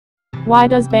Why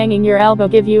does banging your elbow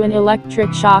give you an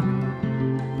electric shock?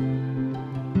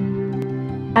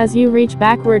 As you reach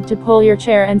backward to pull your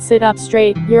chair and sit up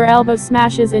straight, your elbow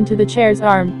smashes into the chair's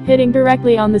arm, hitting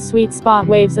directly on the sweet spot.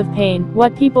 Waves of pain,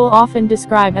 what people often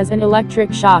describe as an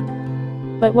electric shock.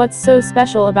 But what's so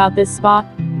special about this spot?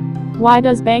 Why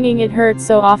does banging it hurt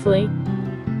so awfully?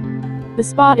 The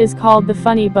spot is called the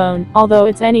funny bone, although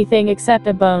it's anything except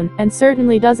a bone, and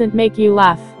certainly doesn't make you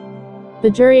laugh. The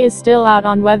jury is still out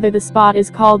on whether the spot is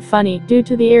called funny, due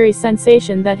to the eerie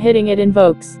sensation that hitting it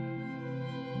invokes.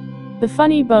 The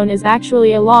funny bone is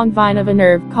actually a long vine of a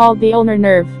nerve called the ulnar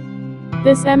nerve.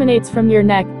 This emanates from your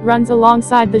neck, runs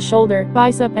alongside the shoulder,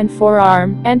 bicep and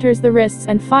forearm, enters the wrists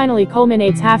and finally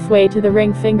culminates halfway to the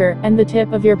ring finger and the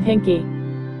tip of your pinky.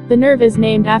 The nerve is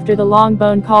named after the long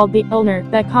bone called the ulnar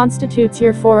that constitutes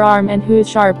your forearm and whose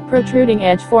sharp, protruding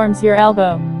edge forms your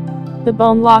elbow. The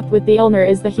bone locked with the ulnar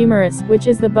is the humerus, which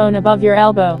is the bone above your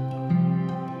elbow.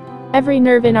 Every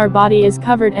nerve in our body is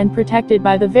covered and protected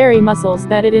by the very muscles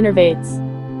that it innervates.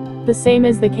 The same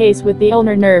is the case with the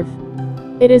ulnar nerve.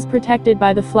 It is protected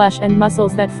by the flesh and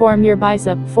muscles that form your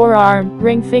bicep, forearm,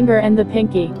 ring finger and the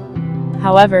pinky.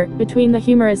 However, between the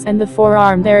humerus and the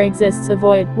forearm there exists a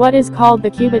void, what is called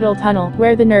the cubital tunnel,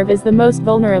 where the nerve is the most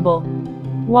vulnerable.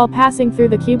 While passing through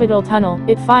the cubital tunnel,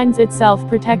 it finds itself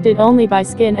protected only by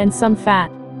skin and some fat.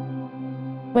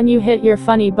 When you hit your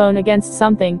funny bone against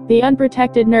something, the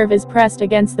unprotected nerve is pressed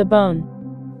against the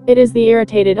bone. It is the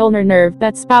irritated ulnar nerve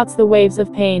that spouts the waves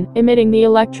of pain, emitting the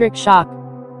electric shock.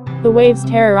 The waves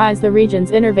terrorize the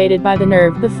regions innervated by the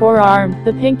nerve, the forearm,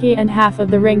 the pinky and half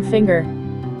of the ring finger.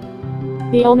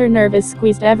 The ulnar nerve is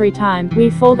squeezed every time we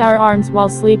fold our arms while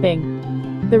sleeping.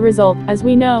 The result, as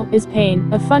we know, is pain,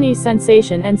 a funny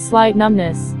sensation and slight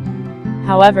numbness.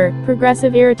 However,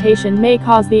 progressive irritation may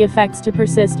cause the effects to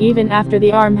persist even after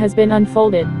the arm has been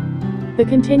unfolded. The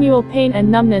continual pain and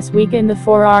numbness weaken the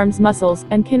forearm's muscles,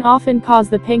 and can often cause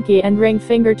the pinky and ring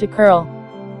finger to curl.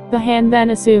 The hand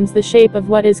then assumes the shape of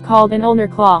what is called an ulnar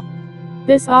claw.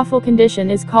 This awful condition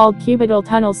is called cubital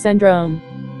tunnel syndrome.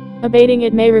 Abating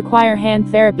it may require hand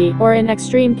therapy, or in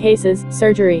extreme cases,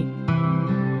 surgery.